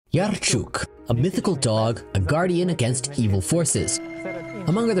Yarchuk, a mythical dog, a guardian against evil forces.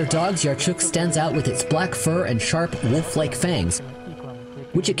 Among other dogs, Yarchuk stands out with its black fur and sharp wolf-like fangs,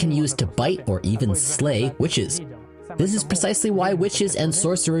 which it can use to bite or even slay witches. This is precisely why witches and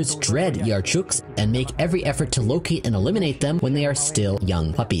sorcerers dread Yarchuks and make every effort to locate and eliminate them when they are still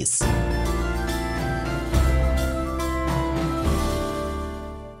young puppies.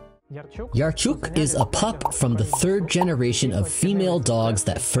 Yarchuk is a pup from the third generation of female dogs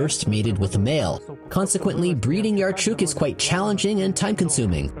that first mated with a male. Consequently, breeding Yarchuk is quite challenging and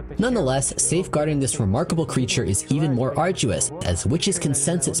time-consuming. Nonetheless, safeguarding this remarkable creature is even more arduous, as witches can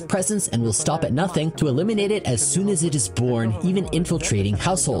sense its presence and will stop at nothing to eliminate it as soon as it is born, even infiltrating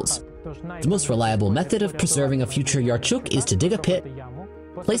households. The most reliable method of preserving a future Yarchuk is to dig a pit,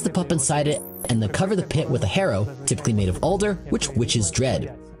 place the pup inside it, and then cover the pit with a harrow, typically made of alder, which witches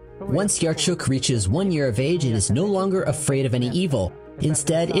dread. Once Yarchuk reaches 1 year of age, it is no longer afraid of any evil.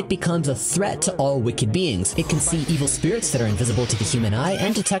 Instead, it becomes a threat to all wicked beings. It can see evil spirits that are invisible to the human eye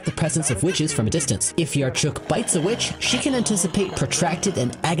and detect the presence of witches from a distance. If Yarchuk bites a witch, she can anticipate protracted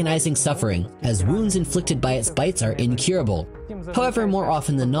and agonizing suffering, as wounds inflicted by its bites are incurable. However, more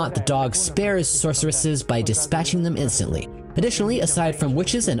often than not, the dog spares sorceresses by dispatching them instantly. Additionally, aside from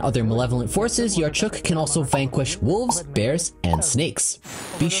witches and other malevolent forces, Yarchuk can also vanquish wolves, bears, and snakes.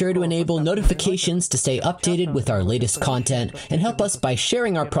 Be sure to enable notifications to stay updated with our latest content, and help us by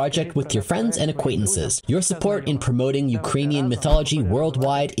sharing our project with your friends and acquaintances. Your support in promoting Ukrainian mythology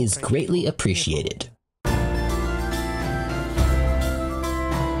worldwide is greatly appreciated.